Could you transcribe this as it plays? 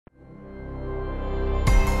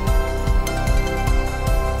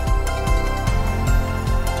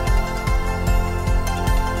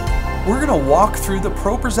We're going to walk through the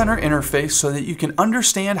ProPresenter interface so that you can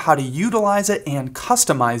understand how to utilize it and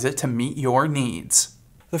customize it to meet your needs.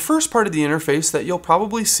 The first part of the interface that you'll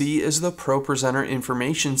probably see is the ProPresenter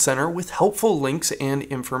Information Center with helpful links and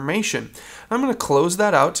information. I'm going to close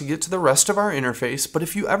that out to get to the rest of our interface, but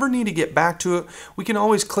if you ever need to get back to it, we can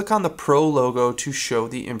always click on the Pro logo to show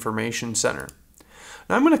the Information Center.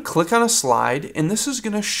 Now I'm going to click on a slide, and this is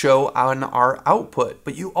going to show on our output,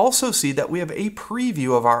 but you also see that we have a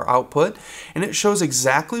preview of our output, and it shows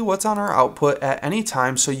exactly what's on our output at any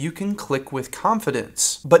time so you can click with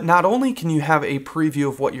confidence. But not only can you have a preview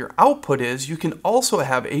of what your output is, you can also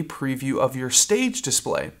have a preview of your stage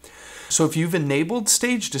display. So if you've enabled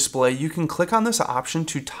stage display, you can click on this option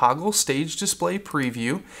to toggle stage display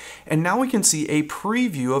preview, and now we can see a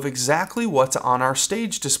preview of exactly what's on our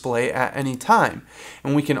stage display at any time.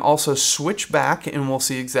 And we can also switch back and we'll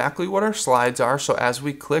see exactly what our slides are, so as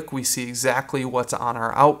we click we see exactly what's on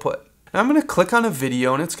our output. Now I'm going to click on a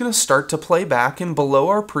video and it's going to start to play back, and below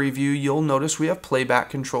our preview you'll notice we have playback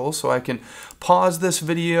control, so I can pause this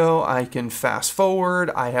video, I can fast forward,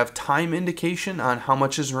 I have time indication on how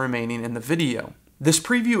much is remaining in the video. This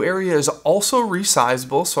preview area is also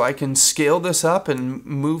resizable, so I can scale this up and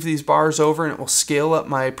move these bars over and it will scale up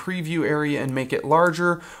my preview area and make it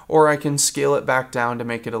larger, or I can scale it back down to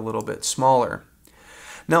make it a little bit smaller.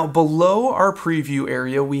 Now below our preview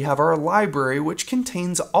area we have our library, which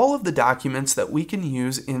contains all of the documents that we can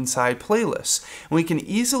use inside playlists. And we can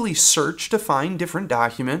easily search to find different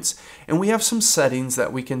documents, and we have some settings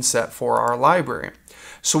that we can set for our library.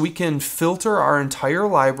 So we can filter our entire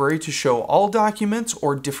library to show all documents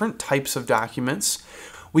or different types of documents.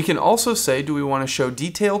 We can also say, do we want to show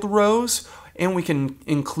detailed rows? And we can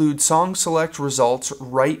include song select results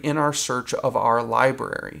right in our search of our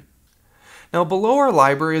library. Now below our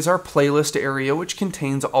library is our playlist area, which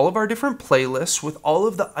contains all of our different playlists with all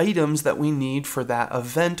of the items that we need for that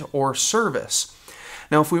event or service.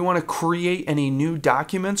 Now if we want to create any new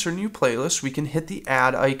documents or new playlists, we can hit the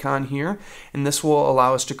add icon here, and this will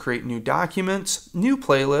allow us to create new documents, new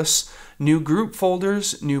playlists, new group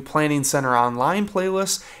folders, new Planning Center Online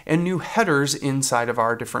playlists, and new headers inside of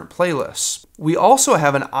our different playlists. We also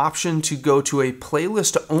have an option to go to a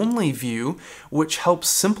playlist-only view, which helps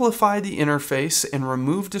simplify the interface and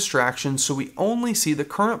remove distractions so we only see the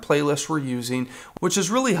current playlist we're using, which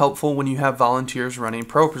is really helpful when you have volunteers running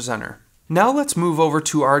ProPresenter. Now let's move over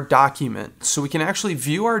to our document. So we can actually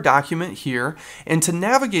view our document here, and to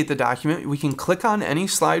navigate the document we can click on any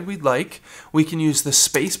slide we'd like. We can use the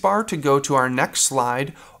space bar to go to our next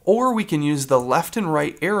slide, or we can use the left and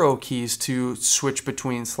right arrow keys to switch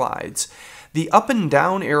between slides. The up and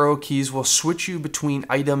down arrow keys will switch you between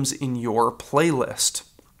items in your playlist.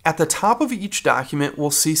 At the top of each document, we'll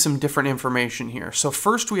see some different information here. So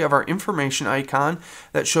first we have our information icon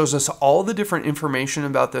that shows us all the different information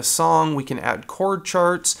about this song. We can add chord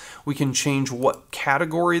charts, we can change what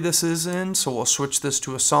category this is in, so we'll switch this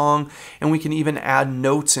to a song, and we can even add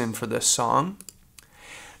notes in for this song.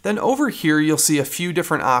 Then over here you'll see a few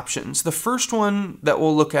different options. The first one that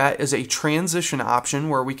we'll look at is a transition option,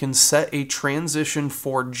 where we can set a transition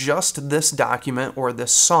for just this document or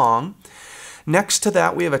this song. Next to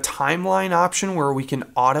that we have a timeline option where we can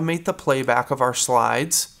automate the playback of our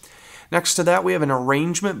slides. Next to that we have an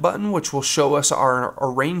arrangement button, which will show us our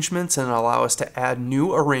arrangements and allow us to add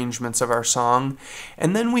new arrangements of our song.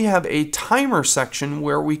 And then we have a timer section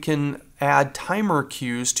where we can add timer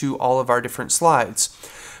cues to all of our different slides.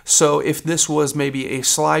 So if this was maybe a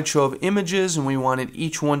slideshow of images and we wanted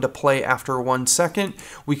each one to play after 1 second,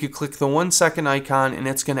 we could click the 1 second icon and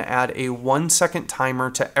it's going to add a 1 second timer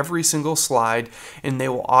to every single slide, and they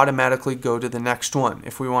will automatically go to the next one.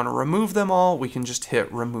 If we want to remove them all, we can just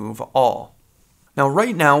hit remove all. Now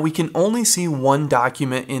right now we can only see one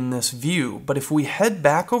document in this view, but if we head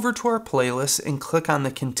back over to our playlist and click on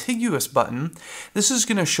the contiguous button, this is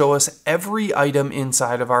going to show us every item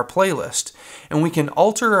inside of our playlist. And we can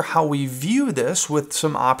alter how we view this with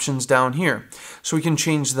some options down here. So we can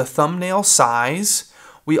change the thumbnail size.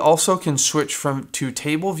 We also can switch to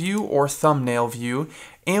table view or thumbnail view,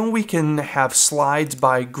 and we can have slides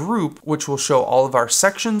by group, which will show all of our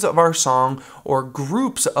sections of our song or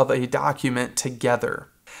groups of a document together.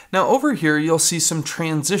 Now over here you'll see some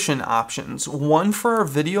transition options. One for our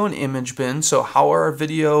video and image bin, so how are our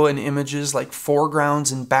video and images like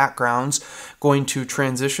foregrounds and backgrounds going to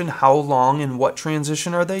transition, how long and what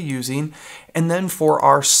transition are they using, and then for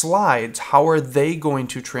our slides, how are they going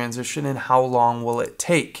to transition and how long will it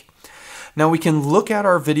take. Now we can look at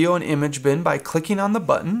our video and image bin by clicking on the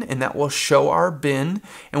button, and that will show our bin,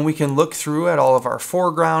 and we can look through at all of our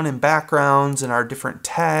foreground and backgrounds and our different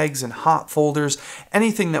tags and hot folders.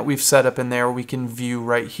 Anything that we've set up in there we can view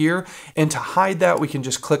right here, and to hide that we can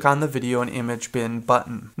just click on the video and image bin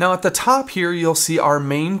button. Now at the top here you'll see our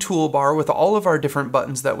main toolbar with all of our different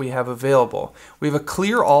buttons that we have available. We have a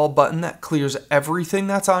clear all button that clears everything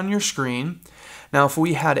that's on your screen. Now if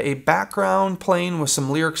we had a background playing with some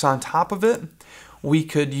lyrics on top of it, we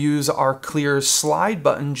could use our clear slide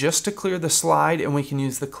button just to clear the slide, and we can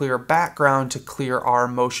use the clear background to clear our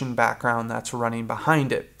motion background that's running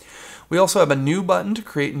behind it. We also have a new button to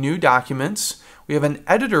create new documents. We have an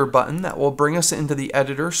editor button that will bring us into the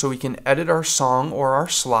editor so we can edit our song or our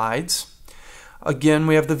slides. Again,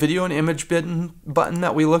 we have the video and image button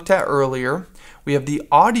that we looked at earlier. We have the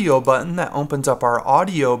audio button that opens up our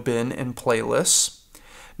audio bin and playlists.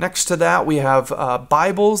 Next to that, we have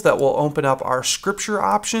Bibles that will open up our scripture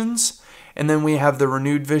options. And then we have the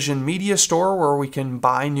Renewed Vision Media Store where we can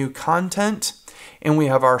buy new content. And we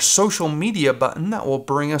have our social media button that will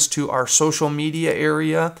bring us to our social media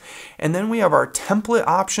area. And then we have our template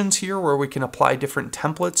options here where we can apply different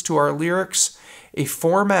templates to our lyrics. A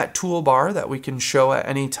format toolbar that we can show at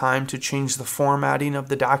any time to change the formatting of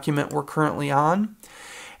the document we're currently on.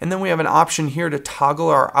 And then we have an option here to toggle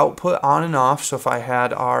our output on and off. So if I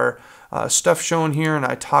had our stuff shown here and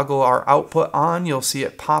I toggle our output on, you'll see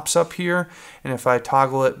it pops up here. And if I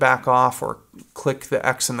toggle it back off or click the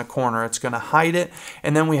X in the corner, it's going to hide it.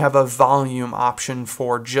 And then we have a volume option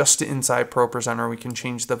for just inside ProPresenter. We can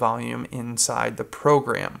change the volume inside the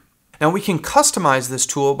program. Now we can customize this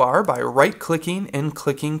toolbar by right-clicking and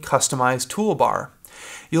clicking Customize Toolbar.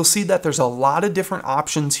 You'll see that there's a lot of different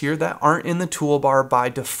options here that aren't in the toolbar by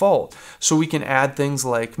default. So we can add things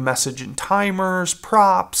like message and timers,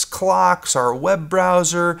 props, clocks, our web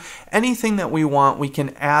browser, anything that we want, we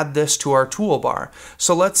can add this to our toolbar.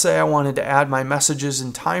 So let's say I wanted to add my messages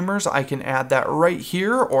and timers, I can add that right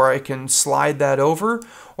here, or I can slide that over.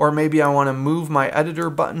 Or maybe I want to move my editor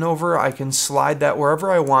button over, I can slide that wherever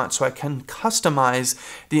I want, so I can customize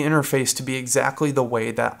the interface to be exactly the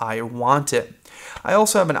way that I want it. I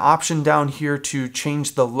also have an option down here to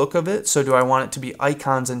change the look of it. So do I want it to be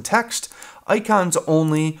icons and text, icons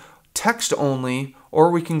only, text only, or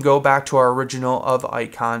we can go back to our original of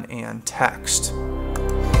icon and text.